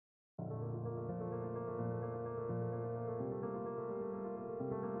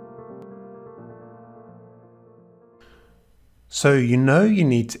So you know you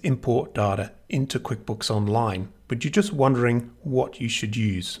need to import data into QuickBooks Online, but you're just wondering what you should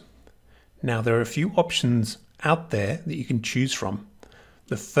use. Now there are a few options out there that you can choose from.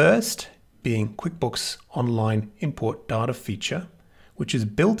 The first being QuickBooks Online Import Data feature, which is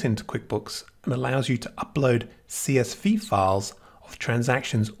built into QuickBooks and allows you to upload CSV files of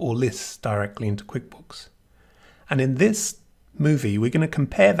transactions or lists directly into QuickBooks. And in this movie, we're going to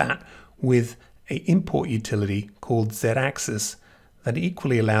compare that with an import utility called Zed Axis that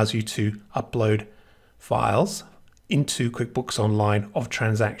equally allows you to upload files into QuickBooks Online of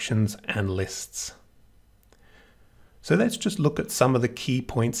transactions and lists. So let's just look at some of the key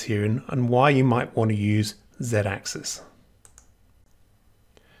points here and why you might want to use Zed Axis.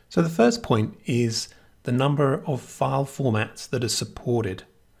 So the first point is the number of file formats that are supported.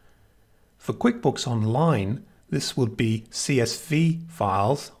 For QuickBooks Online, this would be CSV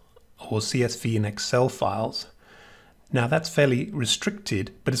files or CSV and Excel files. Now that's fairly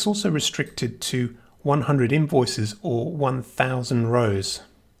restricted, but it's also restricted to 100 invoices or 1,000 rows.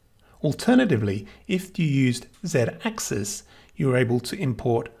 Alternatively, if you used Zed Axis, you're able to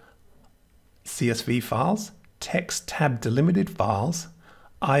import CSV files, text tab delimited files,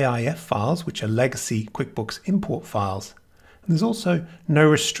 IIF files, which are legacy QuickBooks import files. And there's also no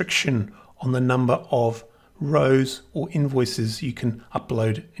restriction on the number of rows or invoices you can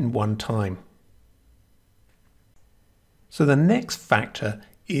upload in one time. So the next factor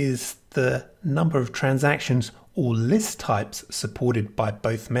is the number of transactions or list types supported by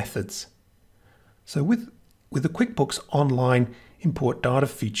both methods. So with the QuickBooks Online Import Data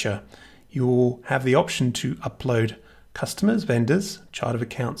feature, you'll have the option to upload customers, vendors, chart of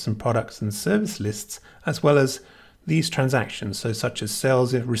accounts and products and service lists, as well as these transactions, so such as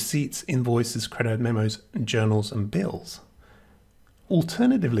sales, receipts, invoices, credit memos, journals, and bills.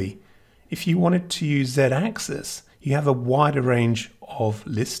 Alternatively, if you wanted to use Zed Axis, you have a wider range of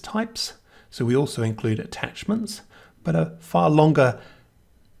list types. So we also include attachments, but a far longer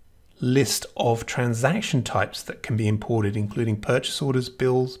list of transaction types that can be imported, including purchase orders,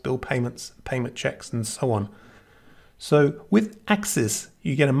 bills, bill payments, payment checks, and so on. So with Axis,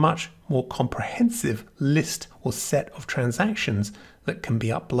 you get a much more comprehensive list or set of transactions that can be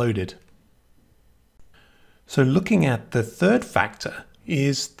uploaded. So looking at the third factor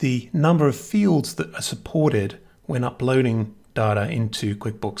is the number of fields that are supported when uploading data into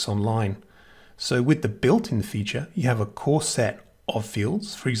QuickBooks Online. So with the built-in feature, you have a core set of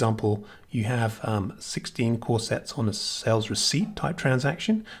fields. For example, you have 16 core sets on a sales receipt type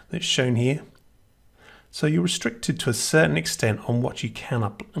transaction that's shown here. So you're restricted to a certain extent on what you can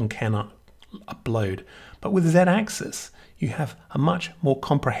and cannot upload. But with Zed Axis, you have a much more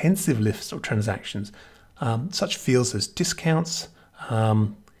comprehensive list of transactions. Such fields as discounts,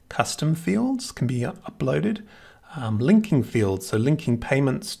 custom fields can be uploaded, linking fields, so linking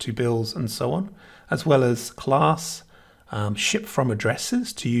payments to bills and so on, as well as class, ship from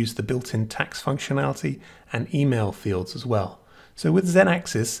addresses to use the built-in tax functionality, and email fields as well. So with Zed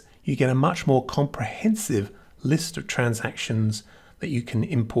Axis, you get a much more comprehensive list of transactions that you can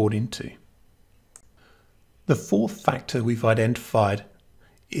import into. The fourth factor we've identified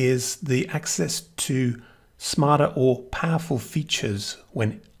is the access to smarter or powerful features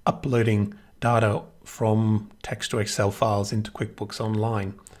when uploading data from text or Excel files into QuickBooks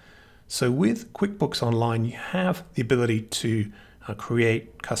Online. So with QuickBooks Online, you have the ability to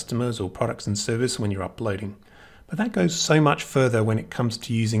create customers or products and service when you're uploading. But that goes so much further when it comes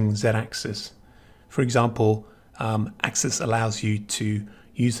to using Zed Axis. For example, Axis allows you to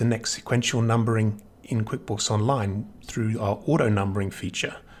use the next sequential numbering in QuickBooks Online through our auto numbering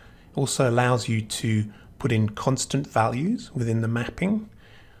feature. It also allows you to put in constant values within the mapping.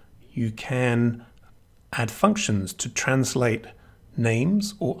 You can add functions to translate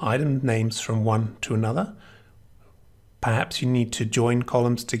names or item names from one to another. Perhaps you need to join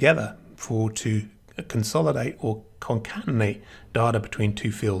columns together to consolidate or concatenate data between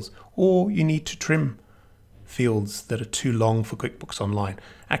two fields, or you need to trim fields that are too long for QuickBooks Online.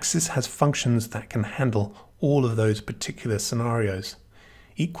 Axis has functions that can handle all of those particular scenarios.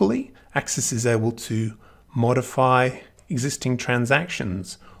 Equally, Axis is able to modify existing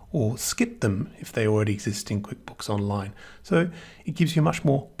transactions or skip them if they already exist in QuickBooks Online. So it gives you a much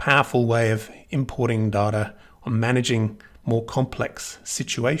more powerful way of importing data or managing more complex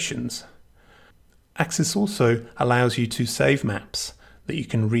situations. Axis also allows you to save maps that you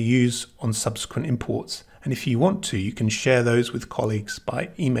can reuse on subsequent imports. And if you want to, you can share those with colleagues by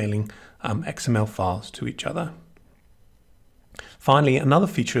emailing XML files to each other. Finally, another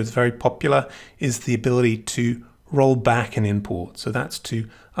feature that's very popular is the ability to roll back an import. So that's to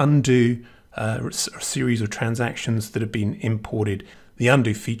undo a series of transactions that have been imported, the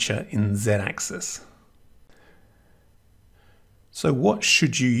undo feature in Zed Axis. So what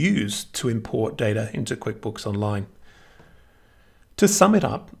should you use to import data into QuickBooks Online? To sum it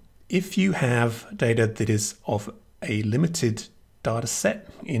up, if you have data that is of a limited data set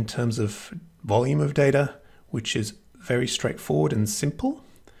in terms of volume of data, which is very straightforward and simple,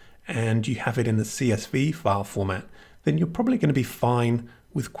 and you have it in the CSV file format, then you're probably going to be fine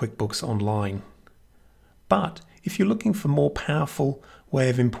with QuickBooks Online. But if you're looking for a more powerful way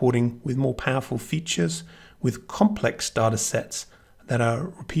of importing with more powerful features, with complex data sets that are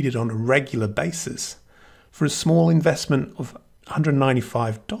repeated on a regular basis, for a small investment of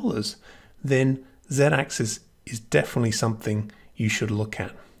 $195, then Zed Axis is definitely something you should look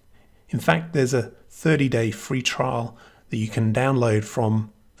at. In fact, there's a 30-day free trial that you can download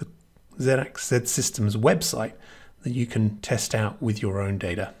from the Zed Systems website that you can test out with your own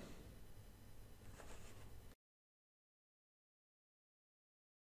data.